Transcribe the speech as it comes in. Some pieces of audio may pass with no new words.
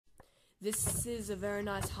This is a very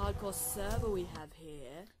nice hardcore server we have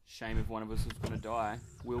here. Shame if one of us is going to die.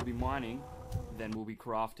 We'll be mining, then we'll be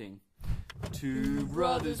crafting. Two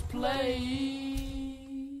brothers play.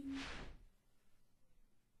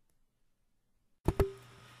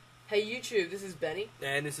 Hey YouTube, this is Benny.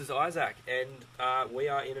 And this is Isaac, and we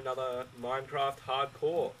are in another Minecraft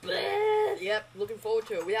hardcore. Yep, looking forward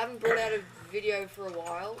to it. We haven't brought out a video for a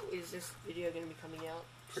while. Is this video going to be coming out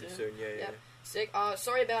Pretty soon, yeah. Sick.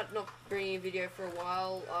 Sorry about not bringing a video for a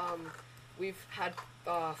while. We've had,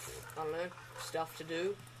 I don't know, stuff to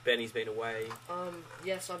do. Benny's been away.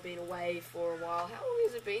 Yes, I've been away for a while. How long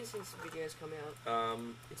has it been since the videos come out?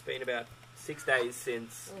 It's been about 6 days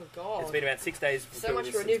since... Oh, God. It's been about 6 days... So much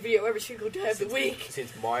for a new video every single day of the week.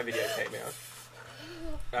 Since my video came out.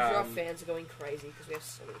 Our fans are going crazy because we have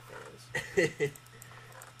so many fans.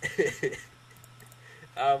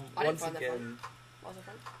 I didn't find that fun.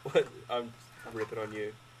 Was it fun? I'm ripping on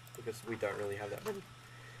you because we don't really have that many.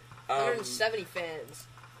 170 fans.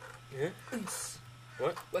 Yeah?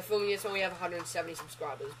 What? We're filming this when we have 170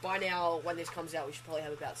 subscribers. By now, when this comes out, we should probably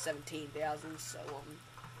have about 17,000, so,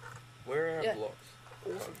 where are our blocks?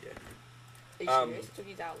 Awesome. Oh, yeah. It took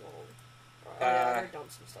you that long. Right, I've already done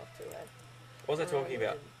some stuff too, What was I talking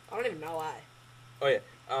about? I don't even know, Oh,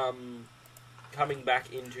 yeah. Coming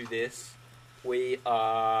back into this, we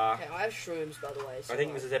are... Okay, I have shrooms, by the way. So I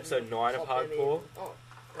think this is episode 9 of Hardcore. Oh,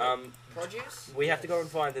 produce? We have to go and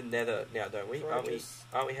find the Nether now, don't we? Produce.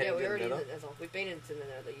 Aren't we heading to the Nether? Yeah, we're already in the Nether. We've been into the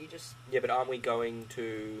Nether. You just... Yeah, but aren't we going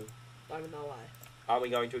to... I don't even know why. Aren't we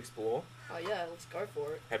going to explore? Oh yeah, let's go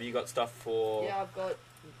for it. Have you got stuff for... Yeah, I've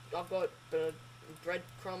got the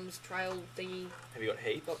breadcrumbs trail thingy. Have you got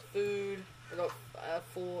heaps? Got food. I got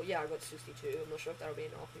 4. Yeah, I got 62. I'm not sure if that'll be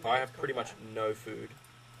enough. I have pretty much no food.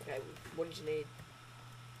 Okay, what did you need?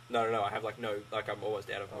 No. I have I'm almost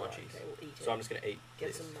out of munchies. Okay, we'll eat it. So I'm just gonna eat.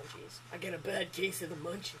 Get some munchies. I get a bad case of the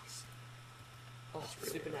munchies. Oh,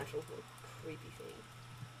 really supernatural, creepy thing.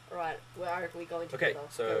 Alright, where are we going to? Okay,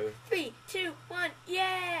 so 3, 2, 1,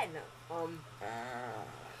 yeah. No.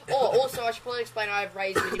 Oh, also I should probably explain. I have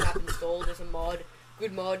Ray's minimap installed. There's a mod,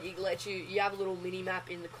 good mod. You have a little mini map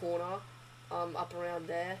in the corner, up around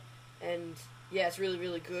there, and yeah, it's really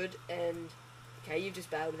really good. And okay, you've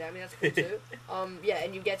just battled without me. That's cool too. Yeah,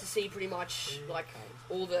 and you get to see pretty much like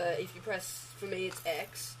all the. If you press, for me, it's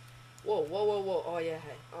X. Whoa. Oh yeah,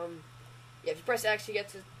 hey. Yeah, if you press X, you get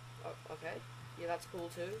to. Oh, okay. Yeah, that's cool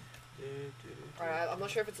too. Alright, I'm not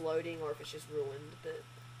sure if it's loading or if it's just ruined, but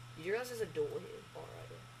you do realize there's a door here? Alright,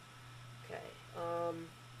 okay.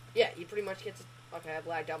 Yeah, you pretty much get to... Okay, I've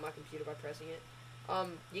lagged out my computer by pressing it.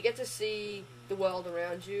 You get to see the world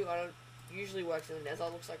around you. I don't... Usually works in the Nether,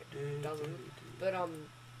 looks like it doesn't. But,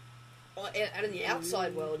 and in the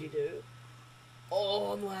outside world you do.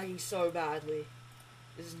 Oh, I'm lagging so badly.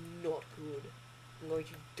 This is not good. I'm going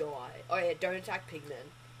to die. Oh yeah, don't attack Pigmen.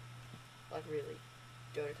 Like, really,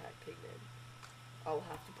 don't attack Pigmen. I will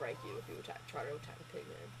have to break you if you try to attack a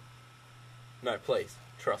Pigman. No, please.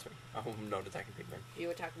 Trust me. I'm not attacking Pigmen. If you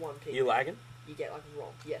attack one Pigman... You lagging? You get, like,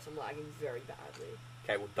 romped. Yes, I'm lagging very badly.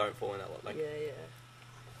 Okay, well, don't fall in that lot. Yeah.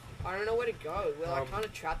 I don't know where to go. We're, like, kind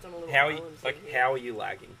of trapped on a little island. Here. How are you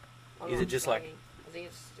lagging? Is it just, lagging. like... I think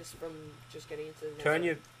it's just from just getting into the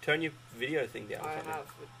Turn your video thing down. I have,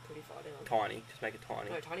 pretty far down. Tiny. Just make it tiny.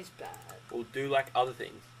 No, tiny's bad. We'll do, like, other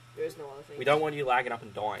things. There is no other thing. We don't want you lagging up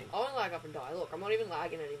and dying. I won't lag up and die. Look, I'm not even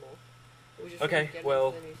lagging anymore. Okay,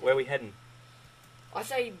 well, where are we heading? I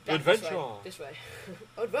say back Adventure. This way.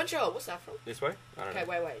 Adventure. What's that from? This way? I don't know.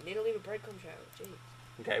 Okay, wait. Need to leave a breadcrumb trail. Jeez.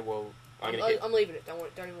 Okay, well, I'm leaving it.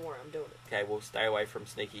 Don't even worry. I'm doing it. Okay, we'll stay away from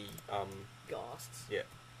sneaky ghasts. Yeah.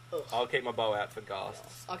 Ugh. I'll keep my bow out for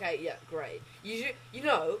ghasts. Okay, yeah, great. You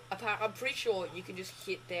know, I'm pretty sure you can just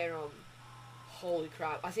hit their holy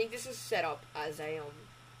crap. I think this is set up as a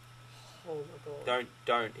oh my god.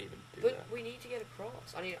 Don't even do that. But we need to get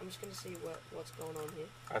across. I'm just gonna see what's going on here.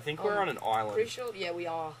 I think we're on an island. Pretty sure, yeah, we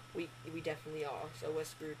are. We definitely are. So we're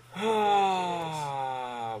screwed.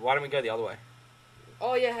 Why don't we go the other way?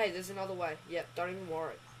 Oh yeah, hey, there's another way. Yeah, don't even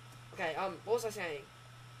worry. Okay, what was I saying?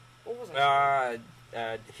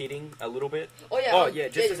 Hitting a little bit. Oh yeah. Oh yeah,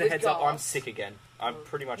 just as a heads up, I'm sick again. I'm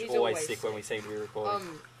pretty much always sick when we seem to be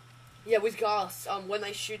recording. Yeah, with ghasts, when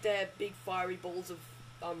they shoot their big fiery balls of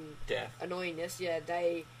death, annoyingness, yeah,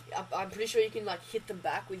 I'm pretty sure you can like hit them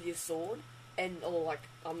back with your sword, or like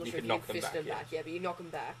I'm not sure if you can fist them back. Yeah, but you knock them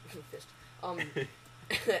back fist.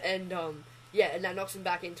 And yeah, and that knocks them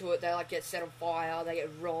back into it. They like get set on fire. They get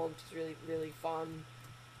romped. It's really really fun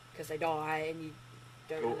because they die and you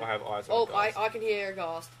don't. I have eyes on. I can hear a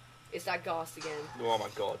ghast. It's that ghast again. Oh my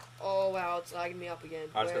god. Oh wow, it's lagging me up again.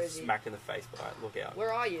 I just Where got is he? smacked in the face by it. Look out.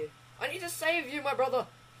 Where are you? I need to save you, my brother.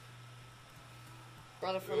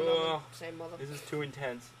 Brother from another same mother. This is too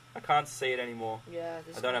intense. I can't see it anymore. Yeah,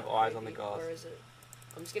 this I don't have eyes on the ghast. Where is it?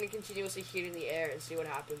 I'm just gonna continuously hit in the air and see what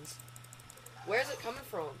happens. Where is it coming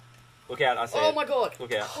from? Look out, I see it. Oh my god!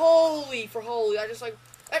 Look out. Holy for holy! I just like,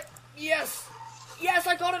 yes, yes,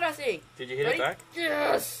 I got it. I think. Did you hit Ready? it back?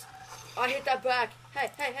 Yes, I hit that back.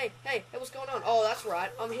 Hey, what's going on? Oh, that's right.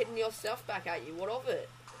 I'm hitting your stuff back at you. What of it?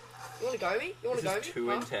 You want to go me? You want to go me? This is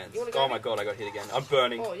too intense. You wanna go Oh my god, I got hit again. I'm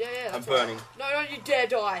burning. Oh yeah, I'm burning. Right. No, don't you dare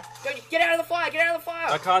die! Don't you get out of the fire! Get out of the fire!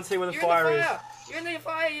 I can't see where the You're fire in the is. fire. You're in the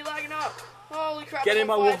fire. You're lagging up. Holy crap! Get I'm in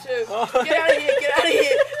my on fire wall. too. Oh. Get out of here! Get out of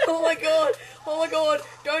here! Oh my god! Oh my god!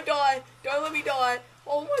 Don't die! Don't let me die!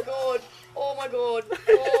 Oh my god! Oh my god!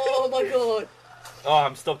 Oh my god! Oh,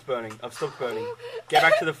 I'm stopped burning. I've stopped burning. Get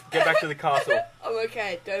back to the castle. I'm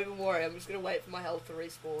okay. Don't even worry. I'm just gonna wait for my health to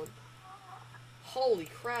respawn. Holy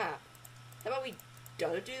crap! How about we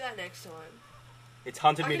don't do that next time? It's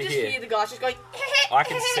hunted I me can to just here. hear the guys just going. I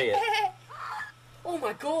can see it. Oh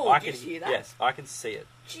my god! I Did can you hear that? Yes, I can see it.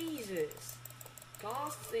 Jesus.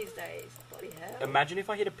 Ghasts these days. Bloody hell. Imagine if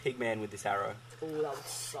I hit a pigman with this arrow. Oh, that would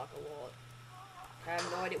suck a lot. I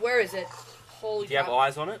have no idea. Where is it? Holy Do you have crap.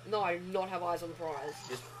 eyes on it? No, I do not have eyes on the prize.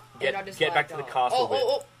 Just And I just get back lagged to the up. castle bit.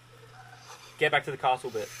 Oh. Get back to the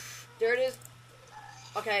castle bit. There it is.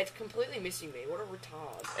 Okay, it's completely missing me. What a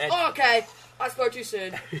retard. And- Oh, okay. I spoke too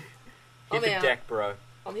soon. Hit I'm the out. deck, bro.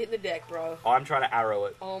 I'm hitting the deck, bro. I'm trying to arrow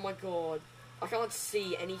it. Oh my god. I can't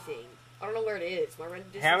see anything. I don't know where it is. My render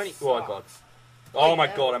distance How many? sucks. Oh my god. Bloody Oh my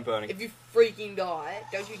hell. god, I'm burning. If you freaking die,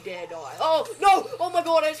 don't you dare die. Oh, no! Oh my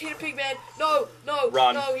god, I just hit a pigman. No,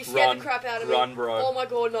 Run, no, he scared run, the crap out of me. run, bro. Oh my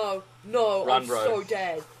god, no. No, Run, I'm bro. so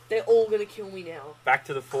dead. They're all gonna kill me now. Back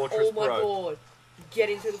to the fortress, Oh my bro. god. Get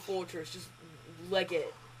into the fortress. Just leg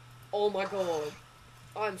it. Oh my god.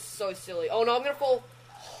 I'm so silly. Oh no, I'm gonna fall.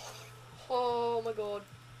 Oh my god.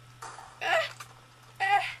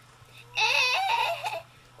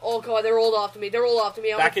 Oh god, they're all after me. They're all after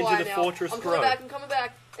me. I'm Back on fire into the now. fortress, I'm coming bro. back. I'm coming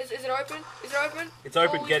back. Is it open? Is it open? It's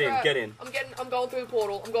open. Holy Get in. crap. Get in. I'm going through the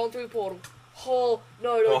portal. I'm going through the portal. Oh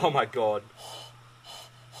no. Oh my god.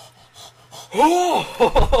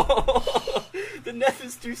 Oh! The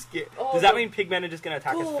Nether's too scared. Oh, Does that no. mean Pigmen are just going to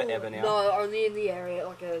attack us Oh, forever now? No, only in the area,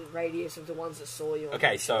 like a radius of the ones that saw you.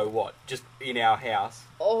 Okay, so what? Just in our house?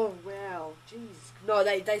 Oh wow, jeez. No,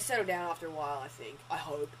 they settle down after a while. I think. I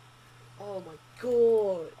hope. Oh my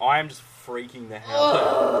god. I am just freaking the hell out.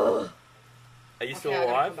 Ugh. Are you Okay, still I gotta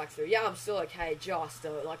alive? come back through. Yeah, I'm still okay. Just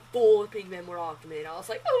like 4 pigmen were after me, and I was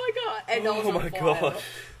like, oh my god. And I was Oh on my fire. god.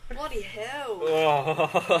 Bloody hell. Oh.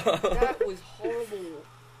 That was horrible.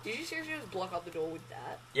 Did you seriously just block up the door with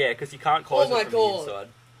that? Yeah, because you can't close Oh my it from god.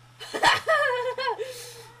 the inside.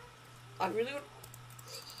 I really want...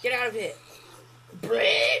 Get out of here.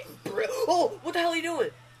 Oh, what the hell are you doing?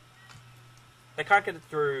 They can't get it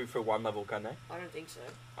through for one level, can they? I don't think so.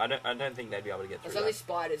 I don't think they'd be able to get through There's only that.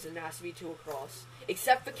 spiders, and there has to be 2 across.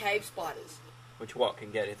 Except for cave spiders. Which what can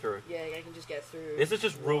get it through? Yeah, you can just get through. This has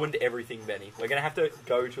just ruined everything, Benny. We're gonna have to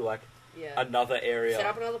go to like Yeah. another area. Set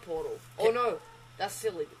up another portal. Oh no, that's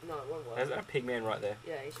silly. No, it won't work. There's a pigman right there.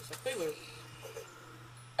 Yeah, he's just like, "Boo."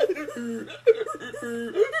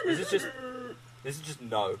 This is just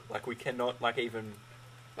no. Like we cannot like even.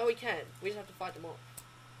 No, we can. We just have to fight them off.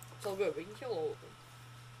 It's all good. We can kill all of them.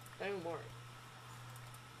 Don't even worry.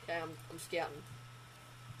 Okay, I'm scouting.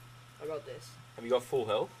 I got this. Have you got full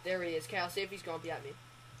health? There he is. Okay, I'll see if he's grumpy at me.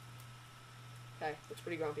 Okay, looks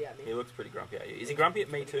pretty grumpy at me. He looks pretty grumpy at you. Is he grumpy at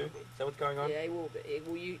me too? Is that what's going on? Yeah, he will be.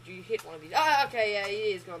 Will you hit one of these? Ah, okay, yeah,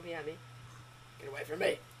 he is grumpy at me. Get away from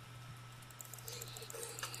me.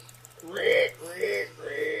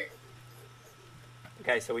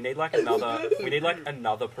 Okay, so we need like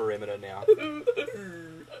another perimeter now.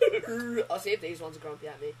 I'll see if these ones are grumpy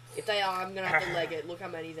at me. If they are, I'm gonna have to leg it. Look how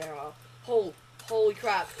many there are. Holy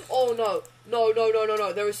crap. Oh no. No.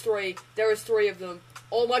 There is 3. There is 3 of them.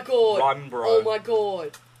 Oh my god. Run, bro. Oh my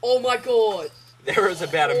god. Oh my god. There is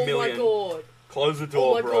about a million. Oh my god. Close the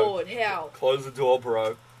door, Oh my bro. god. How? Close the door,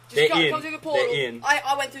 bro. Just They're in. come through the portal. They're in.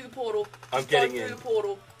 I went through the portal. I'm Just getting go in. through the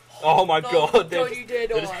portal. Oh my No, god, they're don't you dare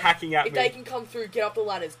they're just die. hacking at If me. they can come through, get up the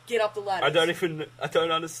ladders. Get up the ladders. I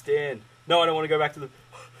don't understand. No, I don't want to go back to the...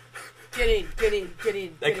 Get in.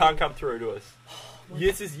 They get can't in. come through to us.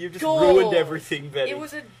 You've just God. ruined everything, Benny. It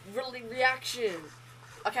was a reaction.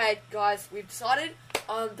 Okay, guys, we've decided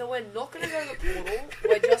that we're not going to go to the portal.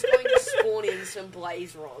 We're just going to spawn in some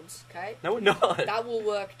blaze rods. Okay, No, we're not. that will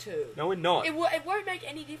work too. No, we're not. It won't make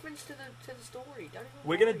any difference to the story. Don't even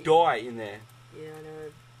We're worry. gonna die in there. Yeah, I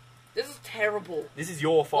know. This is terrible. This is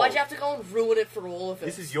your fault. Why'd you have to go and ruin it for all of us?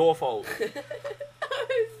 This is your fault. I'm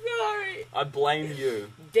sorry. I blame you.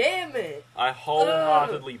 Damn it. I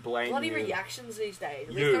wholeheartedly blame Bloody you. reactions these days.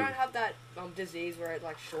 At You. least I don't have that disease where it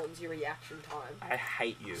like shortens your reaction time. I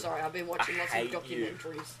hate you. Sorry, I've been watching lots of hate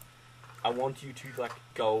documentaries. I want you to like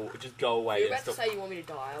just go away. If you were and about to stop. say you want me to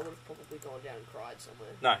die, I would have probably gone down and cried somewhere.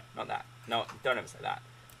 No, not that. No, don't ever say that.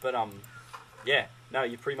 But yeah. No,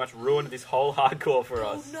 you've pretty much ruined this whole hardcore for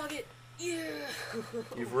us. Oh, Nugget. Yeah.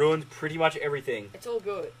 You've ruined pretty much everything. It's all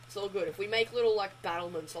good. It's all good. If we make little like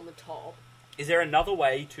battlements on the top. Is there another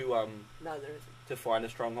way to No, there isn't. to find a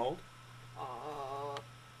stronghold?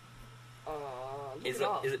 Look Is it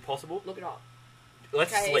up. it possible? Look it up.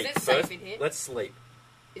 Let's Okay, sleep is it first. safe in here? Let's sleep.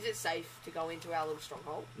 Is it safe to go into our little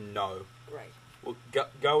stronghold? No. Great. We'll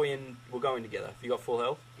go in. We'll go in together. Have you got full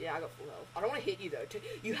health? Yeah, I got full health. I don't want to hit you though.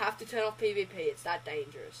 You have to turn off PvP. It's that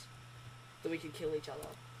dangerous. That we can kill each other.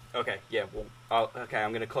 Okay. Yeah. Well. Okay.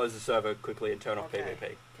 I'm gonna close the server quickly and turn off Okay. PvP.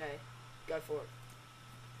 Okay. Go for it.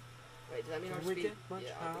 Wait, does that mean I'll Can just we be... get much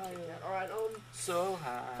Yeah, I'll be kicked higher? out. Alright, So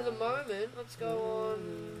high. for the moment, let's go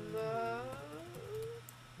on...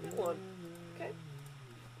 that one. Okay.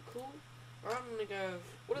 Cool. Alright, I'm gonna go...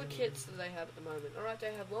 What are the kits that they have at the moment? Alright,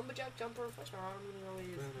 they have Lumberjack, Jumper, and Fletcher. Alright, I'm gonna go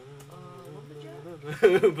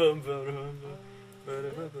with... Lumberjack.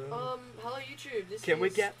 Hello YouTube, this Can is... we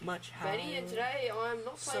get much higher? Benny, and today I'm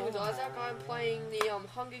not playing with Isaac, I'm playing the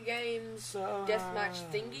Hunger Games Deathmatch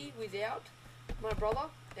thingy without my brother.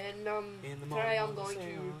 And today I'm going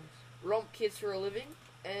to romp kids for a living,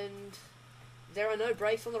 and there are no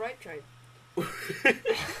brakes on the rape train.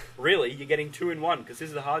 Really? You're getting 2 in 1 because this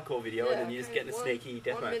is a hardcore video, Yeah, and then you're just okay, getting a sneaky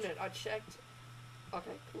deathmatch. 1 minute, I checked.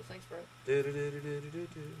 Okay, cool, thanks bro. I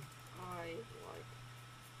like...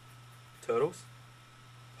 Turtles?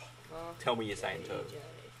 Uh, Tell me you're saying turtles.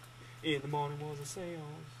 JJ. In the morning was a seance.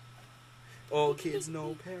 All kids,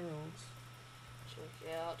 no parents.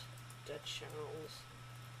 Check out the channels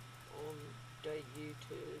on the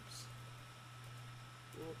YouTubes.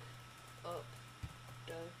 Look up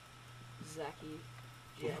the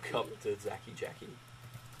Zaccyjaccy. Look up to Zaccyjaccy.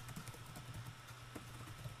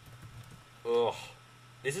 Ugh.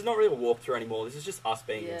 This is not really a walkthrough anymore. This is just us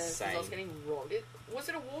being Yeah, 'cause insane. I was getting wronged. Was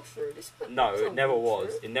it a walkthrough? No, wasn't it a never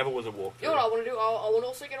was. walkthrough. It never was a walkthrough. You know what I want to do? I want to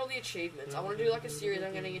also get all the achievements. I want to do like a series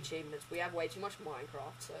on getting achievements. We have way too much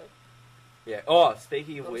Minecraft, so... Yeah. Oh,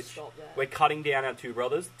 speaking of Gotta which, stop that. we're cutting down our 2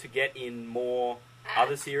 brothers to get in more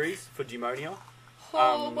other series for Demonia.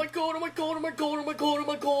 Oh my god, oh my god, oh my god, oh my god, oh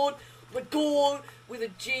my god, oh my god, with a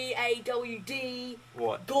G-A-W-D,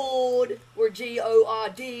 What? God, or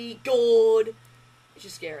G-O-R-D, God. It's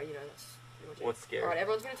just scary, you know, that's pretty much it. What's scary? Alright,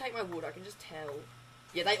 everyone's gonna take my wood, I can just tell.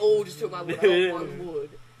 Yeah, they all just took my wood, I got 1 wood.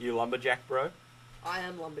 You lumberjack, bro? I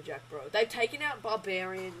am Lumberjack, bro. They've taken out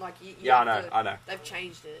Barbarian, like, you Yeah, have I know. They've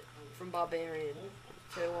changed it from Barbarian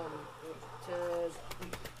to.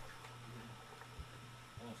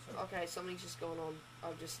 Okay, something's just going on. I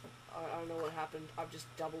don't know what happened. I've just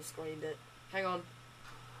double screened it. Hang on.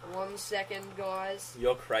 1 second, guys.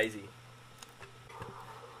 You're crazy.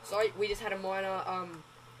 Sorry, we just had a minor, I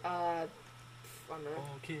don't know.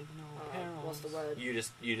 Oh, kid, no parents. What's the word? You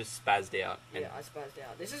just spazzed out. And Yeah, I spazzed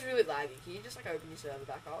out. This is really laggy. Can you just, like, open your server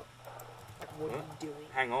back up? Like, what are you doing?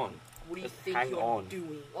 Hang on. What do you Just think hang you're on.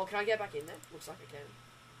 doing? Oh, can I get back in there? Looks like I can.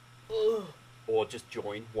 Ugh. Or just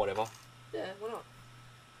join, whatever. Yeah, why not?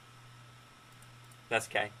 That's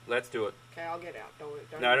okay. Let's do it. Okay, I'll get out. Don't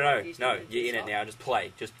No, he's no. doing You're in it stuff. now. Just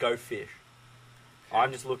play. Just go fish.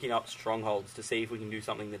 I'm just looking up strongholds to see if we can do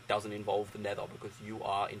something that doesn't involve the Nether, because you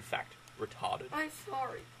are, in fact, retarded. I'm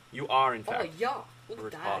sorry. You are, in Oh, fact. yuck. Look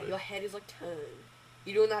at that. retarded. Your head is, like, turned.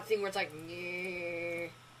 You're doing that thing where it's like...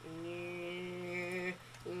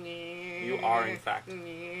 You are, in fact,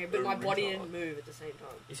 But my body retarded. didn't move at the same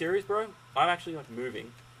time. You serious, bro? I'm actually, like,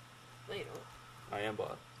 moving. No, you're not. I am,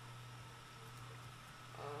 but...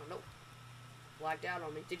 Nope. Lagged out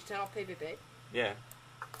on me. Did you turn off PvP? Yeah.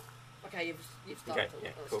 Okay, you've started Okay, to...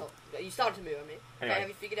 yeah, cool. stop. You started to move, I mean. Anyway. Okay, have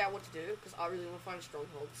you figured out what to do? Because I really want to find a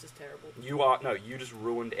stronghold. This is terrible. You are... No, you just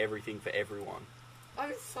ruined everything for everyone.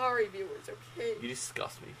 I'm sorry, viewers, okay? You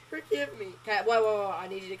disgust me. Forgive me. Okay, wait. I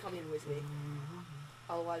need you to come in with me.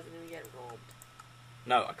 Otherwise, we're going to get robbed.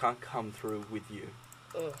 No, I can't come through with you.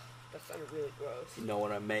 Ugh, that sounded really gross. You know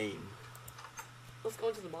what I mean. Let's go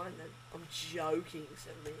into the mine then. I'm joking,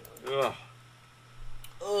 7 Ugh.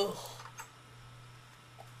 Ugh.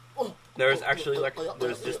 Oh. There's actually, like,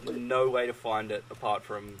 there's just no way to find it apart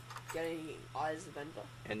from Getting eyes of Ender.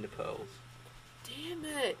 ender pearls. Damn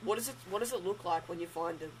it! What does it look like when you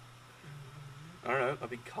find them? I don't know, a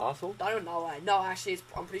big castle? I don't know. No, actually,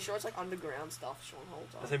 I'm pretty sure it's like underground stuff.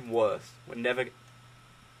 Strongholds. That's even worse. We're never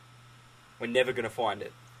gonna find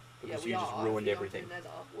it because you just ruined everything.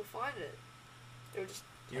 We'll find it. It'll just.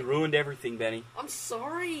 You ruined everything, Benny. I'm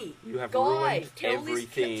sorry. You have ruined tell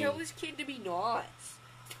everything. Tell this kid to be nice.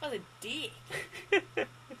 This guy's a dick.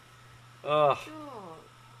 Ugh. God.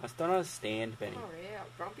 I just don't understand, Benny. Oh yeah,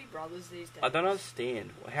 grumpy brothers these days. I don't understand.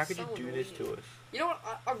 How could So you do this to us? You know what?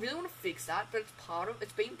 I really want to fix that, but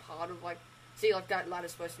it's been part of like, see, like that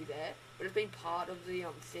ladder's supposed to be there, but it's been part of the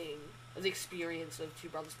thing, of the experience of Two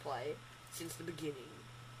Brothers Play since the beginning.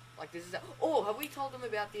 Like this is have we told them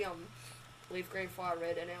about the Leaf Green Fire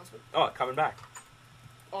Red announcement? Oh, coming back.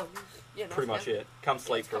 Oh yeah, no, pretty much it. Come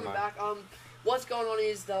sleep for a moment. Back. What's going on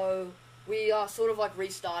is though, we are sort of like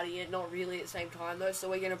restarting it, not really at the same time though. So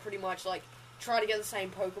we're gonna pretty much like try to get the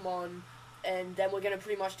same Pokemon, and then we're gonna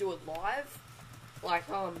pretty much do it live, like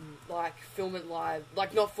film it live,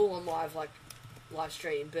 like not full on live, like live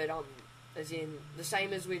stream, but as in the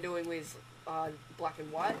same as we're doing with Black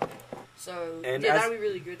and White. So and yeah, that'd be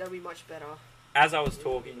really good. That'd be much better. As I was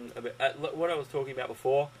talking about, what I was talking about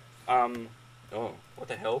before, oh, what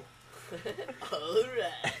the hell?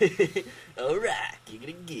 Alright. Alright,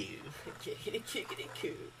 giggity goo. Kickity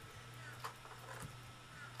coo.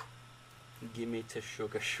 Give me to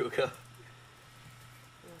sugar.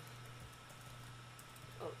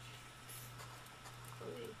 Oh.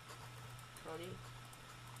 Honey.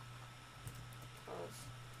 Pass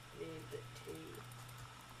me the tea.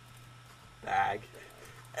 Bag.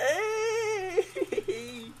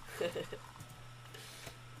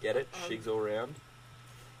 Get it? Shigs all round.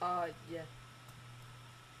 Yeah.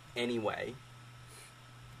 Anyway.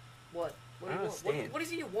 What? What I do don't you want? understand. What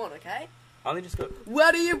is it you want, okay? I only just got...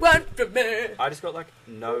 What do you want from me? I just got, like,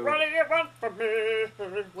 no... What do you want from me?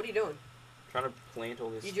 What are you doing? Trying to plant all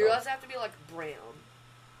this You stuff. do realize they have to be, like, brown.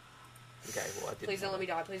 Okay, well, I did. Please don't let me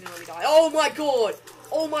die. Please don't let me die. Oh my god!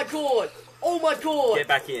 Oh my god! Oh my god! Get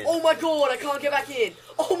back in. Oh my god! I can't get back in.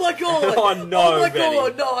 Oh my god! Oh no, Oh my Benny.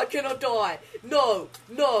 god! No, I cannot die. No!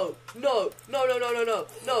 No! No! No! No! No! No! No!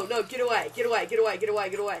 No! No! Get away! Get away! Get away! Get away!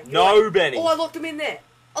 Get away! Get No, away. Benny. Oh, I locked him in there.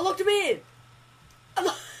 I locked him in.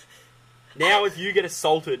 Now, if you get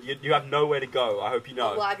assaulted, you have nowhere to go. I hope you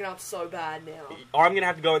know. I'm lagging up so bad now. I'm gonna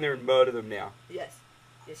have to go in there and murder them now. Yes.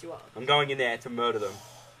 Yes, you are. I'm going in there to murder them.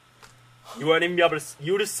 You won't even be able to...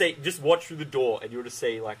 You'll just see... Just watch through the door and you'll just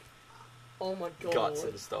see, like... Oh my god. Guts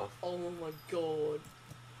and stuff. Oh my god.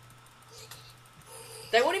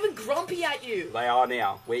 They weren't even grumpy at you. They are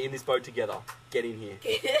now. We're in this boat together. Get in here.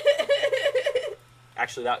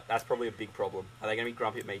 Actually, that's probably a big problem. Are they going to be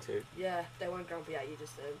grumpy at me too? Yeah, they weren't grumpy at you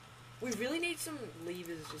just then. We really need some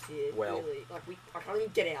levers just here. Well. Really. Like, I can't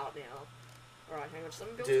even get out now. Alright, hang on. Just let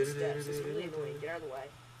me build some steps. This is really annoying. Get out of the way.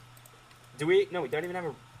 Do we... No, we don't even have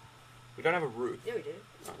a... We don't have a roof. Yeah, we do.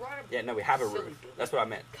 It's right up. Yeah, no, we have a Silly roof. building. That's what I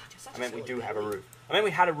meant. God, you're such I meant a we silly do have a building. roof. I meant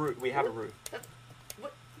we had a roof. We have a roof.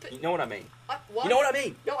 What? But, You know what I mean? what? You know what I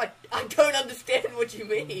mean? No, I don't understand what you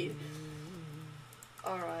mean.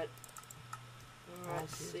 Alright. Alright,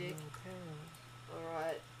 sick.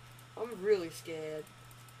 Alright. I'm really scared.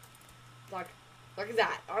 Like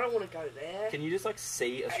that. I don't want to go there. Can you just, like,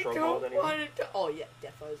 see a I stronghold don't anywhere? want to. Oh, yeah,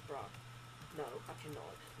 Defos, bruh. No, I cannot.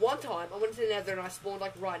 One time, I went to the Nether and I spawned,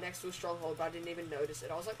 like, right next to a stronghold, but I didn't even notice it.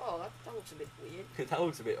 I was like, oh, that looks a bit weird. That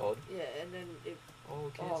looks a bit odd. Yeah, and then it... Oh,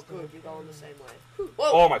 okay, Oh, good, you're going the same way. Whew.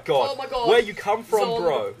 Oh my god. Oh my god. Where you come from, Zong,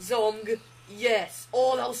 bro? Zong. Yes.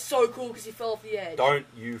 Oh, that was so cool because he fell off the edge. Don't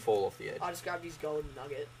you fall off the edge. I just grabbed his golden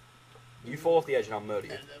nugget. You fall off the edge and I'll murder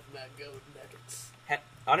you. I love my golden nuggets.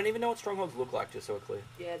 I don't even know what strongholds look like, just so we're clear.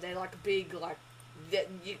 Yeah, they're like big, like...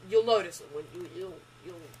 You'll notice them when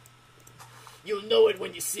you'll know it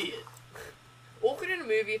when you see it. Awkward in a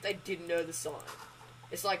movie if they didn't know the sign.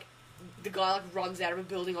 It's like the guy like runs out of a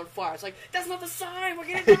building on fire. It's like, that's not the sign. We're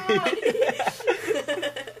gonna die.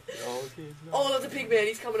 Oh, there's a Pigman.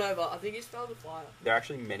 He's coming over. I think he's found the fire. There are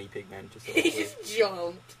actually many Pigmen, just so He we're clear. just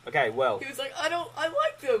jumped. Okay, well. He was like, I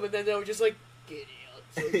like them, and then they were just like, get out.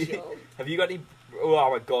 So he jumped. Have you got any...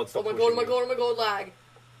 Oh my god, stop pushing me. Oh my god, lag.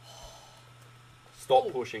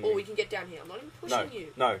 Stop pushing me. Oh, we can get down here. I'm not even pushing you.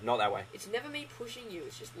 No, not that way. It's never me pushing you.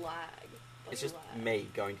 It's just lag. It's just lag. me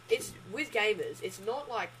going to kill It's you. with gamers. It's not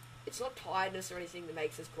like tiredness or anything that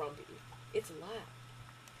makes us grumpy. It's lag.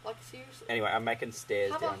 Like seriously. Anyway, I'm making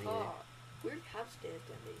stairs Have down a here. heart. We already have stairs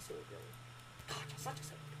down there, silly girl. God, you're such a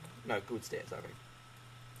silly girl. No, good stairs, I mean.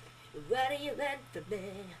 What do you want from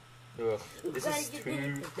me? Ugh,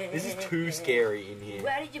 this is too scary in here.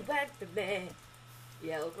 What do you want from me?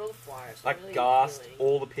 Yeah, look at all the fires. Like, really Ghast, appealing.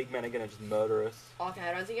 all the Pigmen are gonna just murder us. Okay,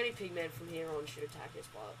 I don't think any Pigmen from here on should attack us,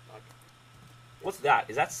 but like, What's that?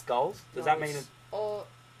 Is that skulls? Does that mean...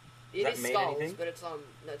 It that is mean skulls, anything? but it's no,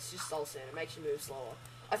 it's just soul sand. It makes you move slower.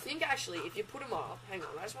 I think actually, if you put them up, hang on,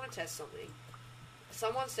 I just want to test something.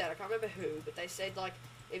 Someone said, I can't remember who, but they said like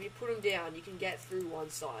if you put them down, you can get through one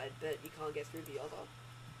side, but you can't get through the other.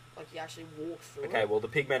 Like you actually walk through. Okay, it. well the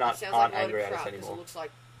Pigmen That aren't like angry at us crap, anymore. It looks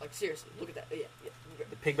like seriously, look at that. Yeah.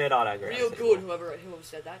 The Pigmen aren't angry Real at us good, anymore. whoever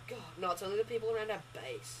said that. God, no, it's only the people around our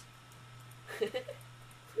base.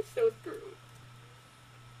 So screwed.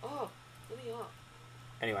 Oh, let me up.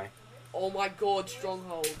 Anyway. Oh my god,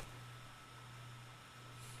 stronghold.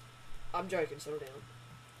 I'm joking, settle down.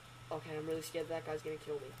 Okay, I'm really scared that guy's gonna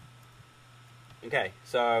kill me. Okay,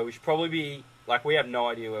 so we should probably be... Like, we have no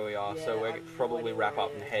idea where we are, Yeah, so we'll probably wrap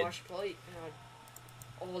up and head. I should probably...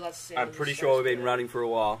 oh, that's I'm pretty sure we've been running for a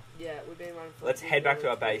while. Yeah, we've been running for Let's head back to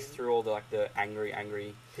our base through all the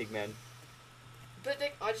angry Pigmen. But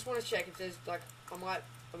I just want to check if there's, like...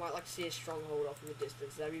 I might like see a stronghold off in the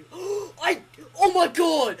distance. That'd be... Oh my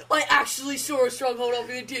god! I actually saw a stronghold off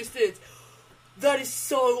in the distance! That is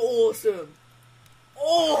so awesome!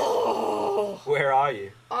 Oh! Where are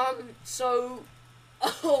you? So...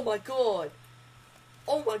 Oh my god!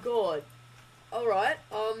 Oh my god! Alright,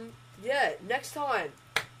 yeah, next time.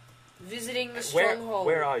 Visiting the stronghold.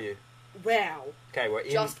 Where are you? Wow. Okay, we're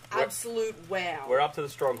in... Just absolute wow. We're up to the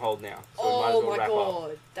stronghold now, so we Oh might as well my wrap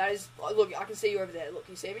god. up. That is... Look, I can see you over there. Look,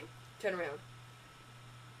 can you see me? Turn around.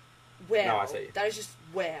 Wow. No, I see you. That is just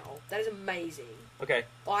wow. That is amazing. Okay.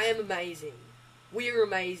 I am amazing. We are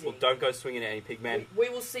amazing. Well, don't go swinging at any Pigmen. We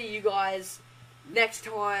will see you guys next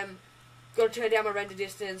time. Got to turn down my render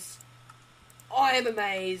distance. I am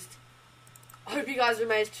amazed. I hope you guys are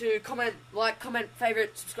amazed too. Comment,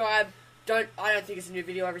 favourite, subscribe. I don't think it's a new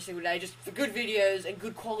video every single day. Just for good videos and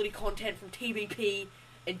good quality content from TBP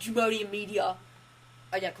and Jumodium Media.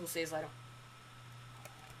 Oh yeah, cool. See you later.